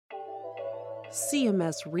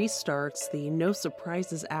CMS restarts the No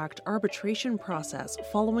Surprises Act arbitration process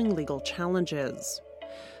following legal challenges.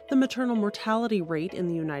 The maternal mortality rate in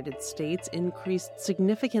the United States increased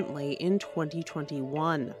significantly in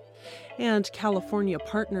 2021. And California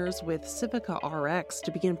partners with Civica RX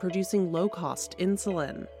to begin producing low-cost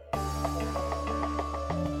insulin.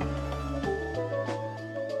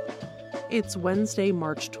 It's Wednesday,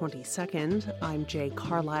 March 22nd. I'm Jay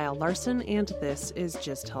Carlisle Larson, and this is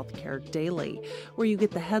Gist Healthcare Daily, where you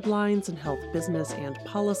get the headlines and health business and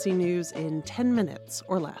policy news in 10 minutes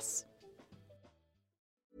or less.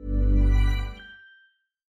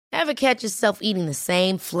 Ever catch yourself eating the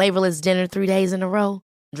same flavorless dinner 3 days in a row?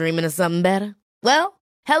 Dreaming of something better? Well,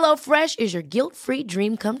 HelloFresh is your guilt-free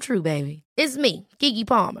dream come true, baby. It's me, Keke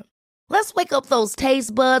Palmer. Let's wake up those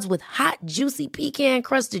taste buds with hot, juicy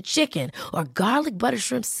pecan-crusted chicken or garlic butter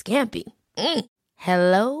shrimp scampi.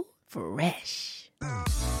 Hello Fresh.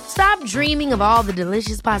 Stop dreaming of all the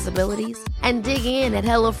delicious possibilities and dig in at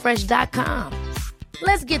HelloFresh.com.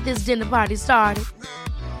 Let's get this dinner party started.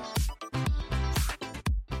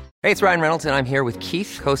 Hey, it's Ryan Reynolds, and I'm here with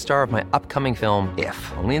Keith, co-star of my upcoming film,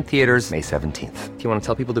 If, only in theaters May 17th. Do you want to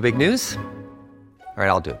tell people the big news? All right,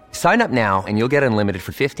 I'll do it. Sign up now and you'll get unlimited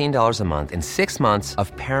for $15 a month and 6 months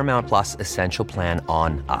of Paramount Plus Essential Plan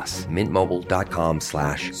on us.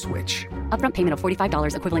 MintMobile.com/switch. Upfront payment of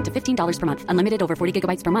 $45 equivalent to $15 per month. Unlimited over 40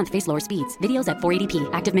 gigabytes per month. Face lower speeds. Videos at 480p.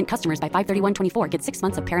 Active Mint customers by 531.24 get 6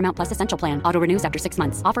 months of Paramount Plus Essential Plan. Auto renews after 6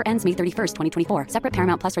 months. Offer ends May 31st, 2024. Separate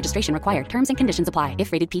Paramount Plus registration required. Terms and conditions apply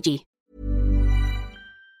if rated PG.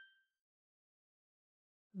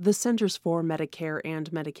 The Centers for Medicare and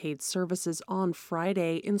Medicaid Services on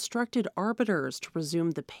Friday instructed arbiters to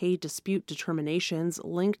resume the pay dispute determinations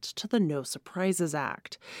linked to the No Surprises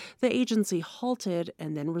Act. The agency halted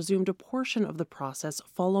and then resumed a portion of the process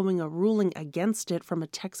following a ruling against it from a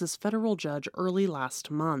Texas federal judge early last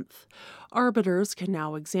month. Arbiters can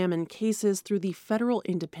now examine cases through the Federal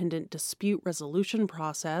Independent Dispute Resolution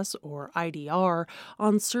Process, or IDR,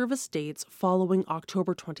 on service dates following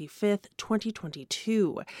October 25,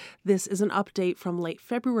 2022. This is an update from late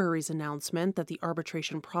February's announcement that the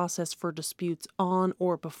arbitration process for disputes on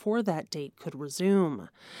or before that date could resume.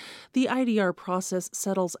 The IDR process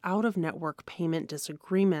settles out-of-network payment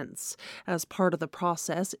disagreements. As part of the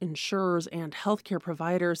process, insurers and healthcare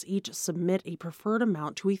providers each submit a preferred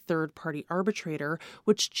amount to a third-party arbitrator,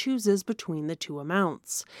 which chooses between the two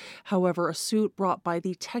amounts. However, a suit brought by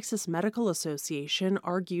the Texas Medical Association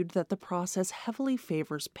argued that the process heavily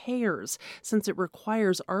favors payers, since it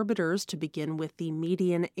requires arbiters to begin with the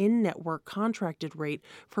median in-network contracted rate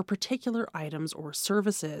for particular items or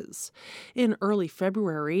services. In early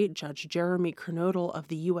February, Judge Jeremy Kernodle of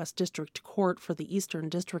the U.S. District Court for the Eastern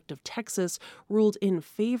District of Texas ruled in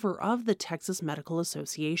favor of the Texas Medical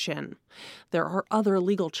Association. There are other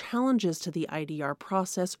legal challenges to the IDR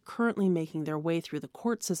process currently making their way through the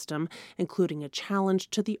court system, including a challenge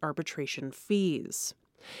to the arbitration fees.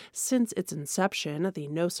 Since its inception, the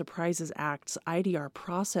No Surprises Act's IDR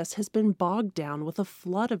process has been bogged down with a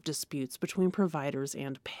flood of disputes between providers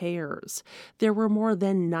and payers. There were more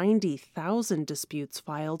than 90,000 disputes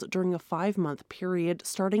filed during a 5-month period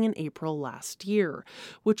starting in April last year,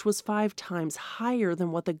 which was 5 times higher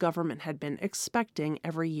than what the government had been expecting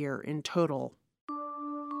every year in total.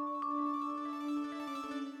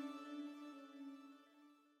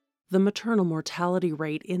 The maternal mortality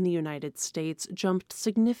rate in the United States jumped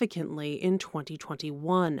significantly in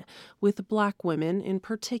 2021, with Black women in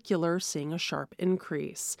particular seeing a sharp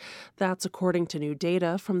increase. That's according to new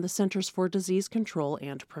data from the Centers for Disease Control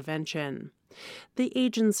and Prevention. The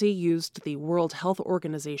agency used the World Health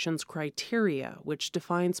Organization's criteria, which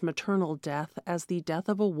defines maternal death as the death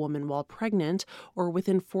of a woman while pregnant or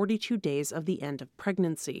within 42 days of the end of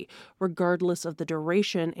pregnancy, regardless of the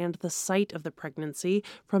duration and the site of the pregnancy,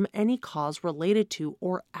 from any cause related to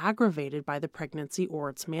or aggravated by the pregnancy or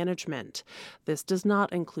its management. This does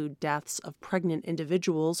not include deaths of pregnant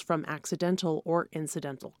individuals from accidental or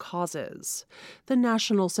incidental causes. The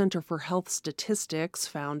National Center for Health Statistics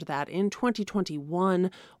found that in 2021,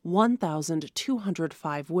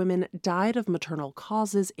 1,205 women died of maternal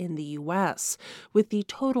causes in the U.S., with the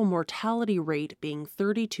total mortality rate being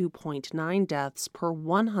 32.9 deaths per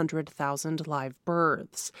 100,000 live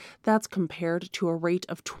births. That's compared to a rate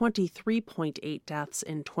of 23.8 deaths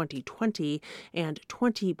in 2020 and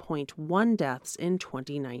 20.1 deaths in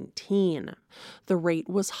 2019. The rate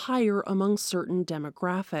was higher among certain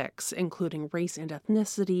demographics, including race and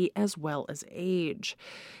ethnicity, as well as age.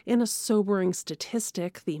 In a sobering sobering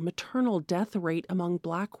statistic, the maternal death rate among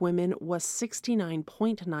Black women was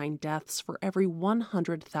 69.9 deaths for every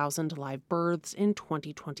 100,000 live births in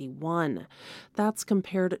 2021. That's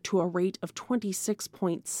compared to a rate of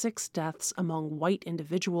 26.6 deaths among white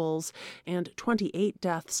individuals and 28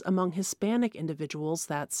 deaths among Hispanic individuals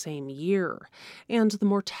that same year. And the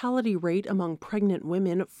mortality rate among pregnant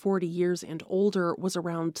women 40 years and older was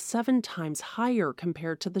around 7 times higher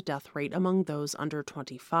compared to the death rate among those under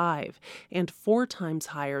 25, and 4 times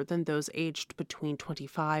higher than those aged between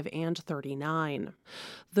 25 and 39.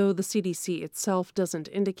 Though the CDC itself doesn't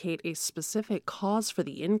indicate a specific cause for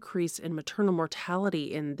the increase in maternal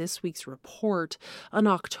mortality in this week's report, an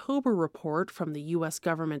October report from the U.S.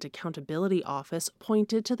 Government Accountability Office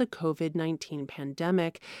pointed to the COVID-19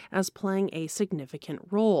 pandemic as playing a significant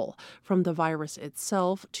role, from the virus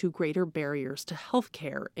itself to greater barriers to health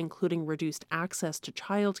care, including reduced access to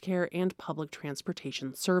childcare and public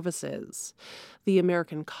transportation services. The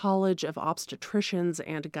American College of Obstetricians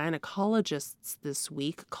and Gynecologists this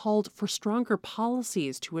week called for stronger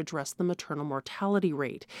policies to address the maternal mortality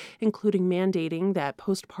rate, including mandating that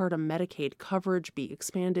postpartum Medicaid coverage be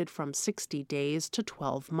expanded from 60 days to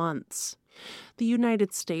 12 months. The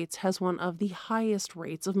United States has one of the highest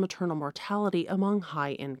rates of maternal mortality among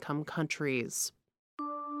high-income countries.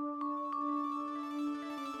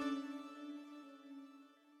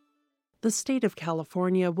 The state of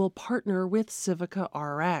California will partner with Civica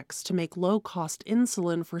Rx to make low-cost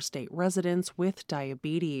insulin for state residents with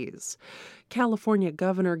diabetes. California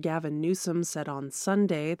Governor Gavin Newsom said on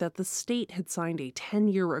Sunday that the state had signed a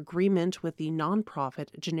 10-year agreement with the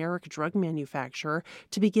nonprofit generic drug manufacturer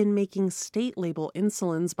to begin making state-label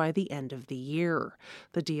insulins by the end of the year.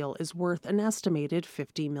 The deal is worth an estimated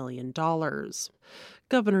 $50 million.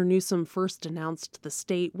 Governor Newsom first announced the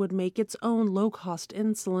state would make its own low-cost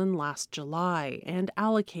insulin last July and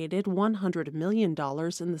allocated $100 million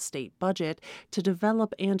in the state budget to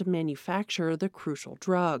develop and manufacture the crucial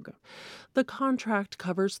drug. The contract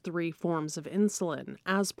covers 3 forms of insulin,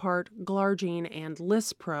 Aspart, Glargine, and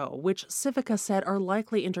Lispro, which Civica said are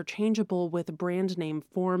likely interchangeable with brand name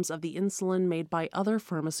forms of the insulin made by other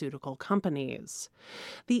pharmaceutical companies.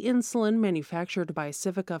 The insulin manufactured by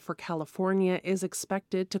Civica for California is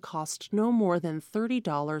expected to cost no more than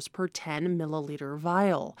 $30 per 10 milliliter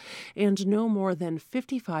vial, and no more than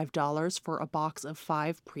 $55 for a box of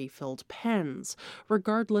 5 pre-filled pens,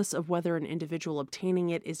 regardless of whether an individual obtaining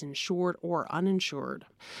it is insured or uninsured.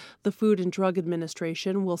 The Food and Drug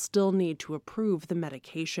Administration will still need to approve the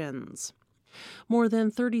medications. More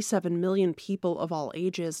than 37 million people of all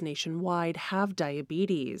ages nationwide have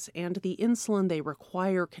diabetes, and the insulin they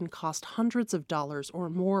require can cost hundreds of dollars or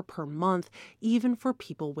more per month, even for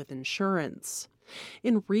people with insurance.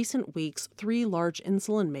 In recent weeks, 3 large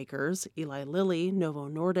insulin makers, Eli Lilly, Novo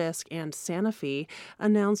Nordisk, and Sanofi,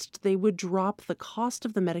 announced they would drop the cost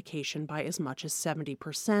of the medication by as much as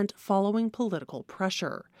 70% following political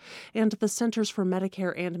pressure. And the Centers for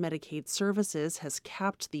Medicare and Medicaid Services has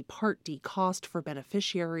capped the Part D cost for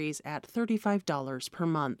beneficiaries at $35 per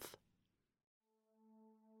month.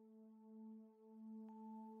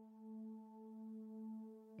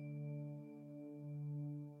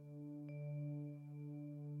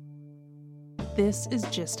 This is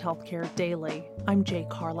Gist Healthcare Daily. I'm Jay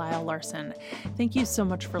Carlisle Larson. Thank you so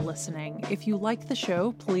much for listening. If you like the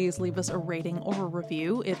show, please leave us a rating or a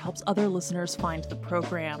review. It helps other listeners find the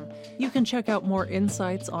program. You can check out more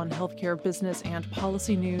insights on healthcare business and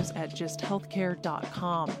policy news at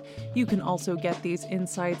gisthealthcare.com. You can also get these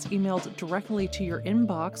insights emailed directly to your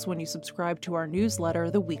inbox when you subscribe to our newsletter,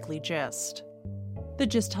 The Weekly Gist. The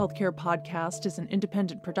Gist Healthcare podcast is an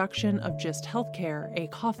independent production of Gist Healthcare, a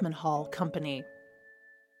Kaufman Hall company.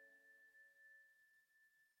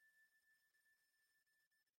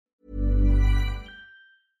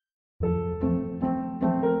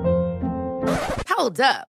 Hold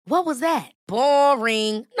up. What was that?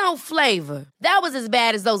 Boring. No flavor. That was as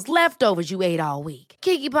bad as those leftovers you ate all week.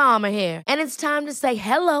 Keke Palmer here, and it's time to say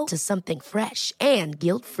hello to something fresh and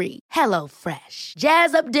guilt-free. Hello Fresh.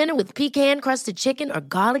 Jazz up dinner with pecan-crusted chicken or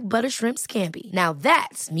garlic butter shrimp scampi. Now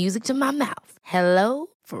that's music to my mouth. Hello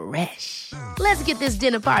Fresh. Let's get this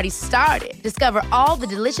dinner party started. Discover all the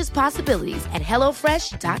delicious possibilities at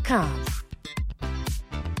HelloFresh.com.